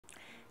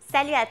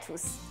Salut à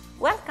tous!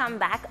 Welcome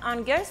back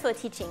on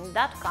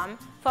girlsforteaching.com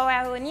for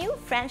our new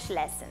French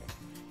lesson.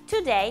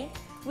 Today,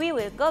 we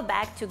will go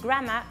back to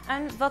grammar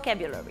and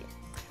vocabulary.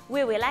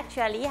 We will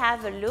actually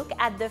have a look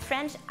at the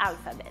French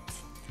alphabet.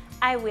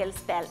 I will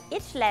spell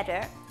each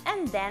letter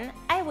and then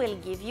I will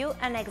give you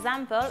an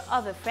example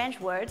of a French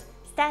word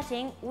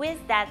starting with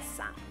that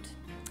sound.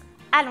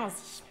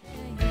 Allons-y!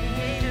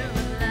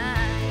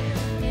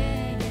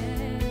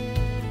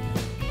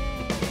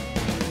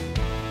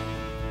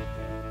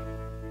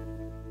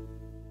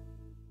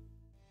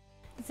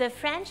 The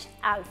French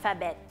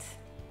alphabet.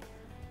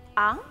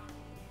 A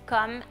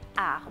comme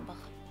arbre.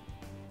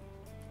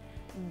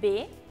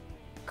 B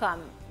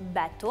comme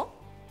bateau.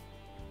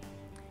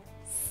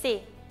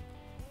 C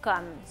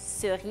comme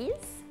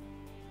cerise.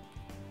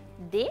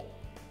 D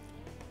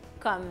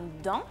comme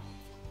dent.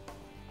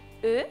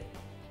 E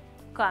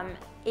comme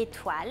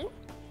étoile.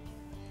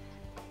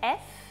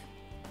 F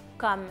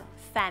comme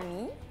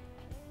famille.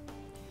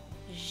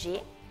 G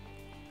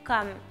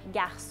comme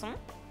garçon.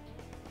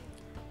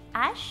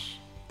 H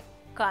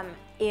comme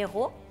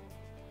héros.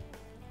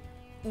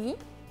 I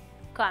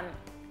comme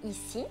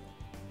ici.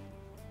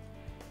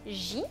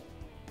 J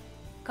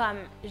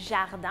comme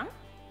jardin.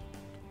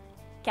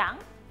 K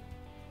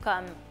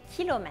comme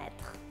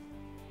kilomètre.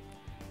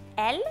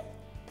 L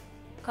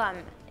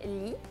comme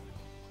lit.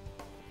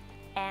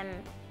 M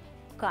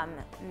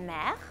comme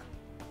mer.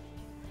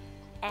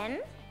 N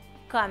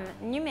comme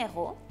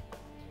numéro.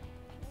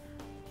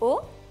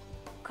 O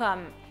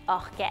comme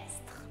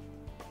orchestre.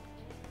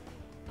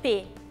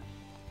 P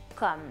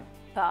comme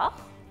port.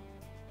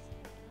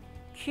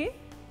 Q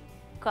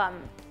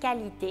comme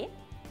qualité.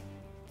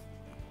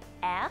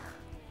 R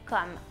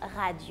comme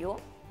radio.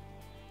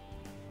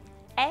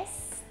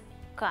 S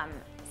comme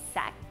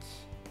sac.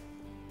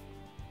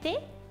 T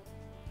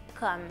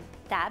comme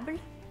table.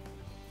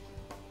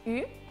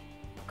 U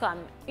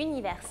comme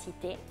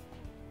université.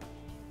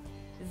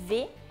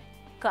 V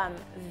comme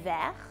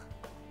verre.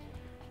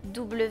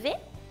 W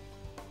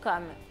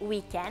comme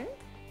week-end.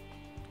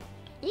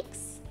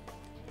 X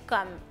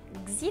comme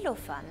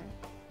xylophone.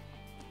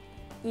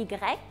 Y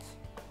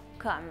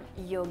comme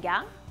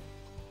yoga.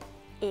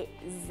 Et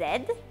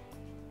Z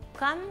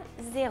comme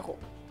 0.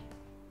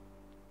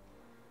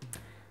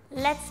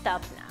 Let's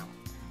stop now.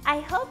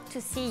 I hope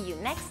to see you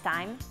next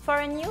time for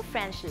a new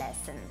French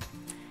lesson.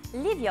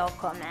 Leave your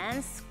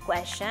comments,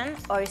 questions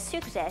or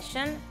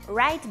suggestions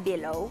right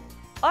below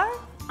or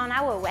on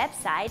our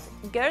website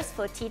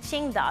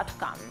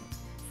girlsforteaching.com.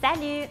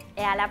 Salut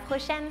et à la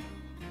prochaine!